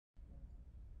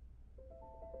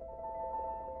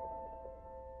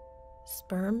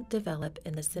Sperm develop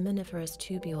in the seminiferous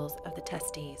tubules of the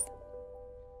testes.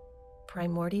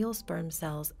 Primordial sperm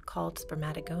cells, called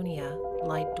spermatogonia,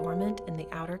 lie dormant in the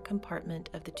outer compartment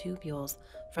of the tubules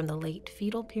from the late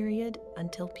fetal period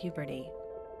until puberty.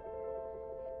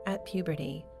 At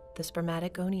puberty, the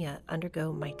spermatogonia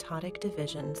undergo mitotic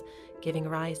divisions, giving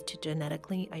rise to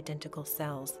genetically identical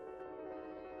cells.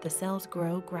 The cells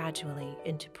grow gradually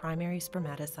into primary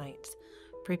spermatocytes,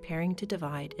 preparing to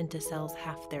divide into cells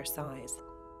half their size.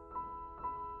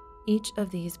 Each of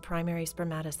these primary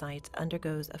spermatocytes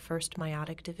undergoes a first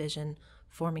meiotic division,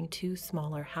 forming two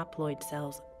smaller haploid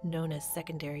cells known as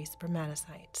secondary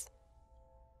spermatocytes.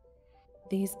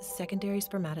 These secondary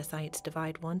spermatocytes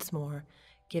divide once more,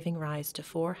 giving rise to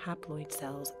four haploid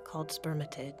cells called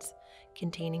spermatids,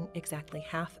 containing exactly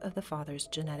half of the father's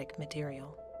genetic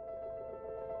material.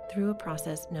 Through a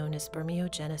process known as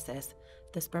spermatogenesis,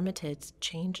 the spermatids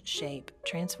change shape,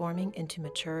 transforming into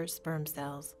mature sperm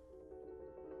cells.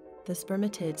 The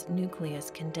spermatid's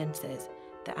nucleus condenses,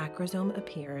 the acrosome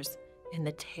appears, and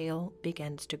the tail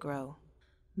begins to grow.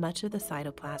 Much of the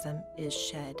cytoplasm is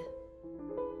shed.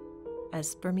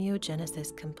 As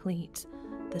spermatogenesis completes,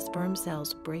 the sperm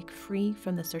cells break free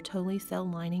from the Sertoli cell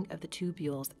lining of the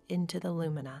tubules into the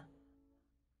lumina.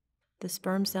 The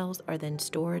sperm cells are then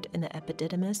stored in the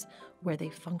epididymis, where they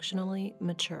functionally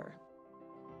mature.